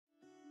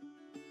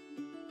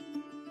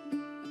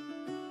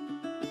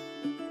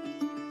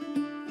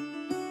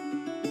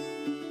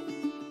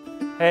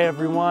Hey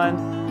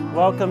everyone,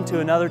 welcome to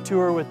another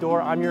Tour with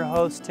Door. I'm your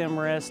host, Tim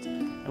Rist,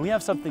 and we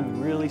have something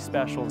really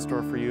special in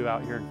store for you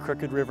out here in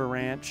Crooked River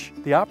Ranch.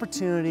 The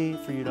opportunity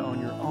for you to own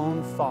your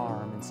own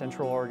farm in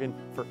Central Oregon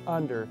for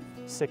under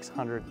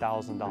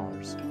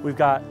 $600,000. We've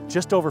got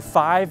just over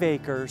 5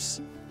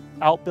 acres,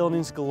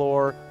 outbuildings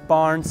galore,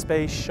 barn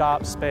space,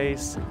 shop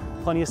space,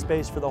 plenty of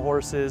space for the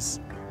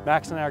horses.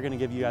 Max and I are going to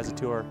give you guys a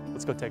tour.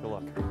 Let's go take a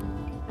look.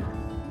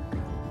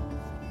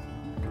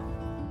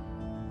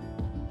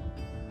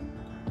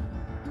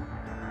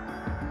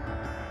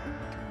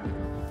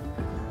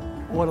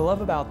 What I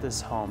love about this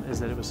home is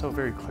that it was so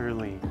very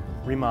clearly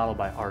remodeled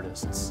by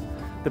artists.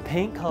 The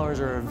paint colors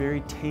are a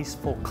very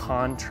tasteful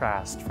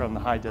contrast from the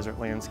high desert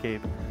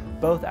landscape,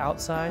 both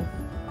outside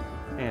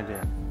and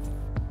in.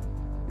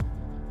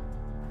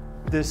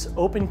 This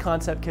open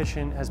concept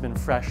kitchen has been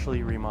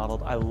freshly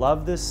remodeled. I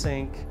love this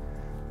sink,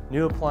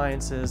 new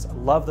appliances, I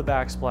love the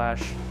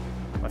backsplash.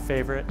 My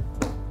favorite,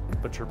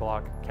 butcher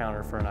block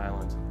counter for an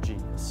island,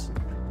 genius.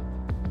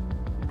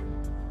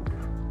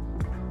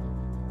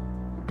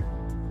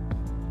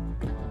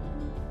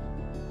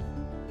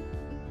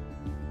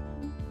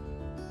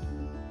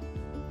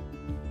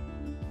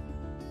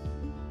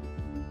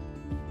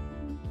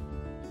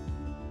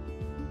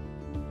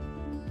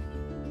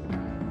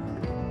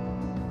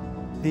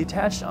 The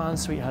attached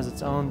ensuite has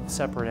its own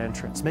separate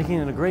entrance, making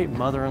it a great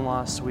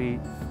mother-in-law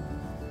suite,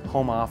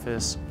 home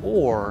office,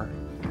 or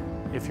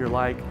if you're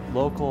like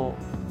local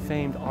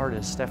famed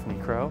artist Stephanie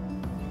Crow,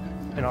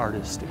 an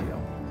artist studio.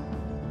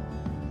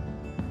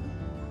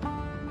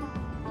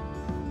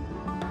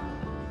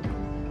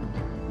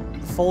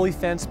 Fully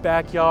fenced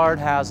backyard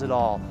has it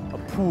all. A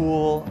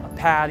pool, a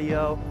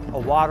patio, a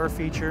water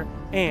feature,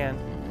 and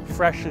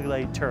freshly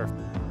laid turf.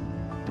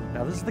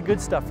 Now this is the good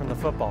stuff from the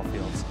football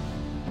fields.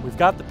 We've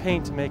got the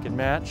paint to make it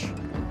match,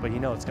 but you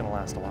know it's going to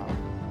last a while.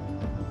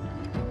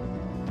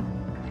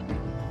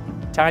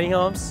 Tiny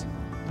homes,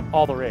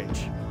 all the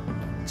rage.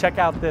 Check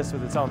out this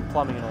with its own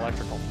plumbing and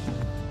electrical.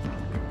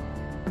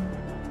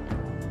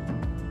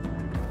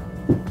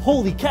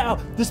 Holy cow,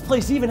 this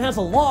place even has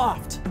a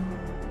loft!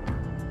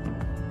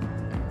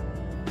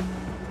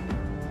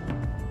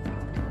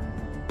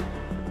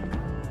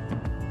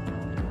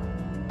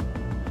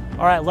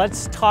 All right,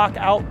 let's talk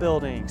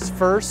outbuildings.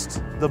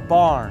 First, the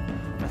barn.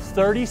 A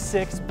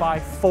 36 by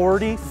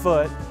 40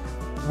 foot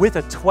with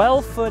a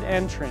 12-foot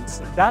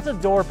entrance. That's a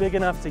door big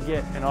enough to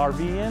get an RV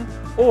in,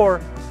 or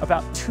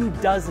about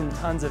 24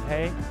 tons of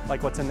hay,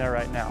 like what's in there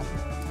right now.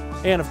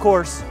 And of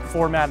course,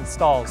 4 matted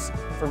stalls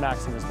for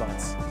Max and his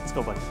buds. Let's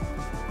go, buddy.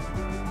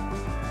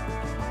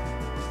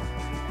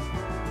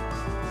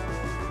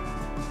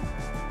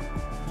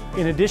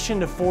 In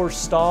addition to 4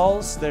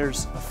 stalls,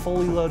 there's a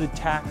fully loaded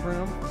tack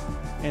room,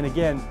 and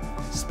again,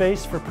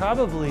 space for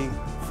probably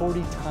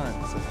 40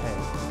 tons of hay.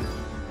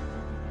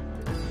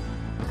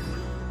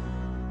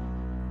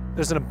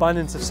 There's an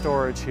abundance of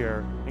storage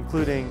here,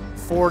 including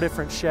 4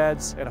 different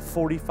sheds and a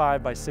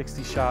 45 by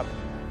 60 shop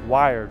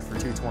wired for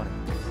 220.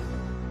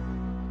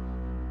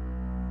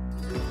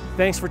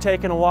 Thanks for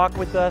taking a walk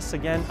with us.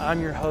 Again,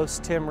 I'm your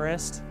host, Tim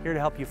Rist, here to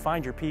help you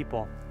find your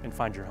people and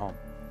find your home.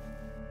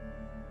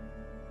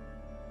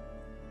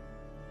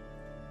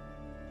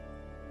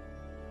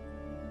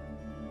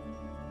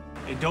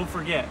 And don't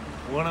forget,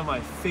 one of my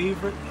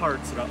favorite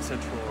parts about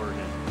Central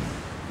Oregon,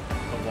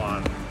 the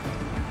water.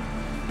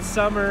 It's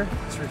summer,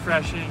 it's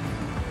refreshing,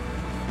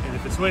 and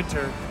if it's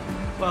winter,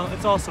 well,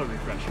 it's also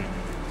refreshing.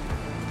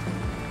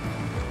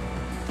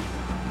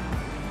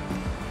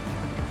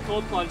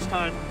 Cold plunge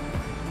time.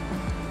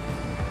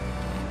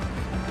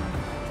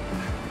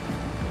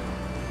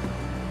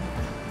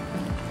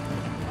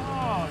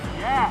 Oh,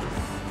 yes!